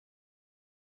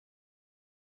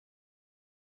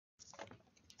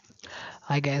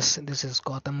Hi guys, this is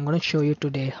Gautam. I'm going to show you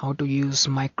today how to use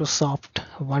Microsoft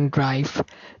OneDrive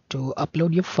to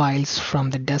upload your files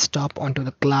from the desktop onto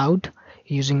the cloud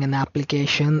using an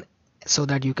application so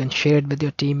that you can share it with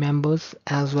your team members,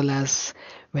 as well as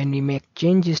when we make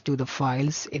changes to the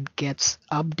files, it gets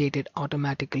updated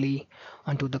automatically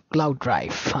onto the cloud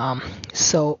drive.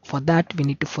 So for that, we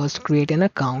need to first create an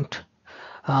account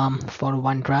for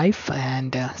OneDrive,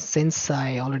 and since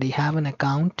I already have an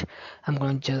account, I'm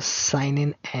going to just sign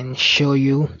in and show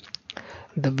you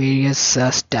the various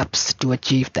steps to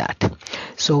achieve that.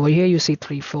 So over here you see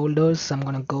three folders. I'm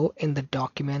going to go in the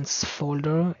documents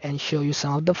folder and show you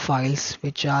some of the files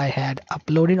which I had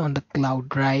uploaded on the cloud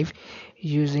drive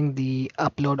using the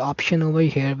upload option over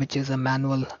here, which is a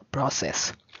manual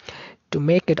process. To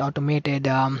make it automated,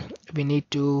 we need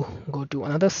to go to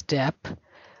another step,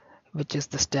 which is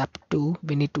the step 2.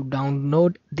 We need to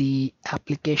download the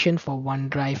application for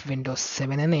OneDrive Windows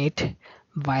 7 and 8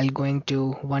 while going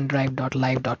to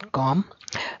onedrive.live.com.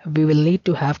 We will need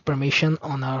to have permission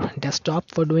on our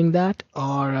desktop for doing that,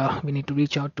 or we need to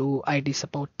reach out to IT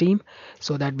support team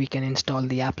so that we can install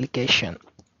the application.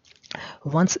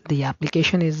 Once the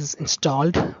application is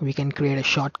installed, we can create a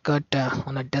shortcut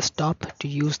on a desktop to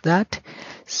use that.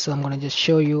 So I'm going to just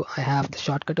show you. I have the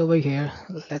shortcut over here.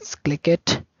 Let's click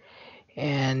it,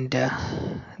 and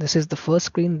this is the first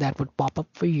screen that would pop up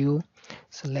for you.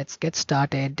 So let's get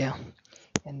started,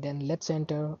 and then let's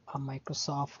enter a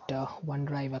Microsoft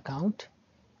OneDrive account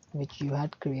which you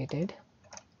had created.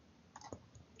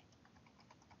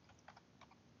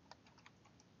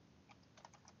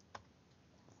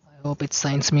 I hope it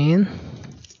signs me in.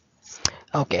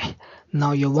 Okay,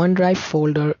 now your OneDrive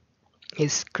folder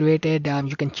is created.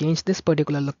 You can change this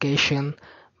particular location,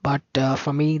 but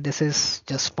for me this is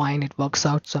just fine, it works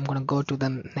out. So I'm going to go to the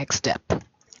next step.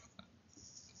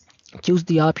 Choose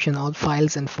the option all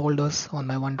files and folders on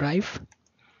my OneDrive.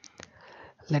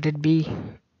 Let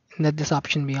this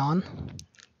option be on.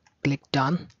 Click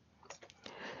done.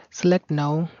 Select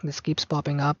no. This keeps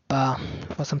popping up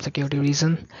for some security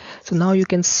reason. So now you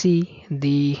can see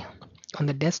on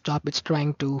the desktop it's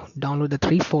trying to download the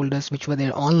three folders which were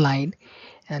there online,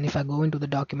 and if I go into the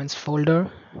documents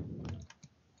folder,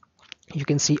 you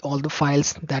can see all the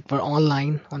files that were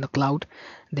online on the cloud.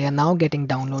 They are now getting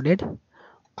downloaded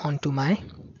onto my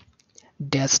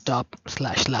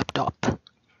desktop/laptop.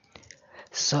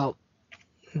 So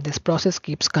this process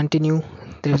keeps continue.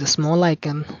 There is a small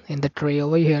icon in the tray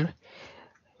over here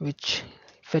which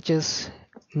fetches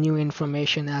new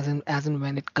information as and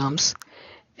when it comes,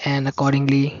 and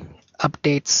accordingly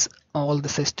updates all the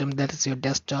system, that is your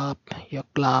desktop, your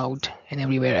cloud, and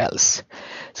everywhere else.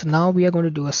 So now we are going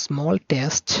to do a small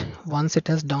test. Once it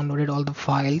has downloaded all the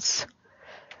files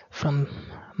from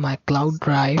my cloud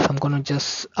drive, I'm going to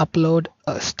just upload,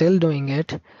 still doing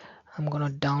it. I'm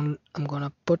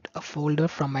gonna put a folder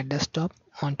from my desktop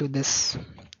onto this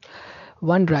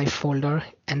OneDrive folder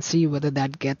and see whether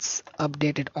that gets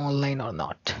updated online or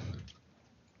not.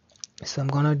 So I'm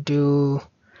gonna do,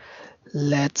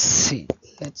 let's see,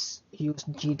 let's use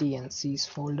GTNC's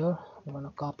folder. I'm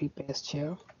gonna copy paste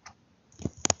here.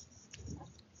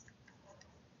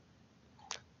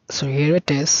 So here it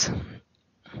is,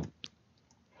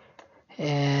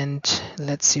 and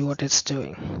let's see what it's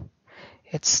doing.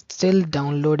 It's still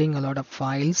downloading a lot of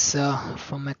files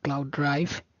from my cloud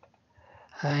drive,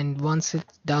 and once it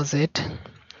does it,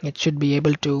 it should be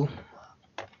able to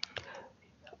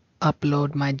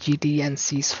upload my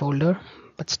GTNC's folder.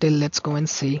 But still, let's go and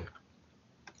see.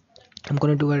 I'm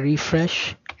going to do a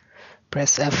refresh,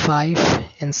 press F5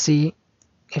 and see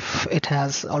if it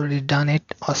has already done it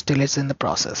or still it's in the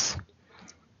process.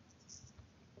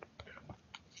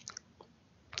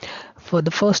 For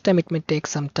the first time it may take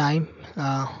some time.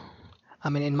 I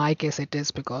mean, in my case it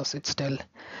is, because it's still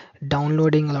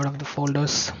downloading a lot of the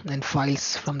folders and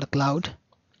files from the cloud.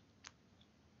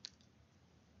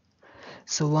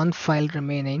 So one file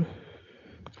remaining,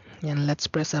 and let's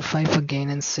press F5 again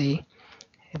and see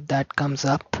if that comes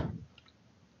up.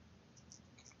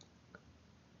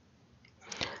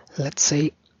 Let's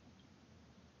see.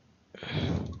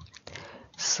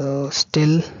 So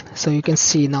you can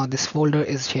see now this folder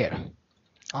is here.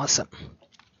 Awesome.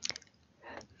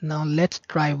 Now let's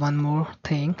try one more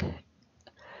thing.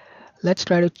 Let's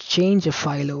try to change a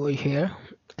file over here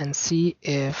and see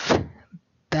if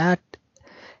that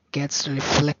gets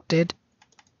reflected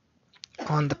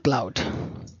on the cloud.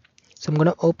 So I'm going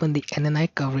to open the NNI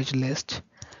coverage list.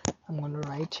 I'm going to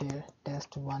write here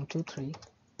test123.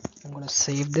 I'm going to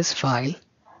save this file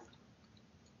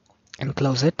and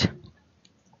close it.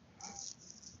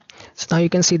 So now you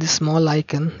can see this small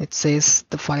icon. It says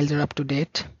the files are up to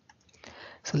date.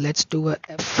 So let's do a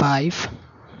F5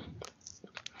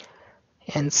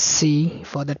 and see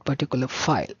for that particular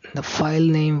file. The file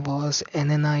name was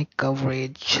NNI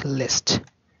coverage list.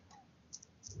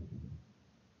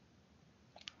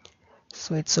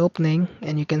 So it's opening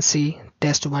and you can see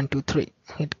test 123.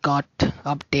 It got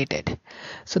updated.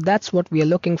 So that's what we are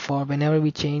looking for whenever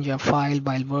we change a file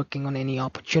while working on any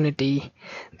opportunity.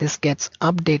 This gets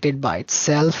updated by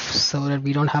itself so that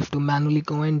we don't have to manually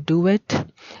go and do it,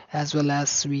 as well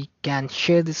as we can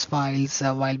share these files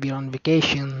while we're on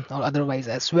vacation or otherwise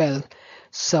as well.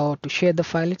 So to share the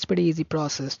file, it's pretty easy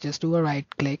process. Just do a right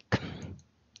click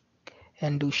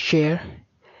and do share.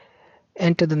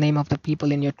 Enter the name of the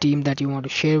people in your team that you want to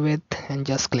share with and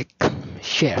just click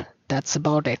share. That's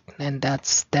about it, and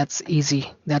that's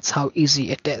easy. That's how easy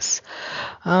it is.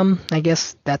 I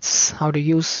guess that's how to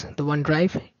use the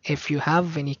OneDrive. If you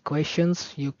have any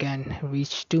questions, you can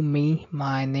reach to me.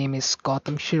 My name is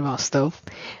Gautam Srivastava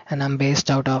and I'm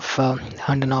based out of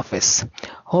London office.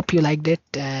 Hope you liked it,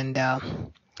 and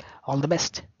all the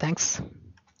best. Thanks.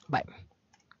 Bye.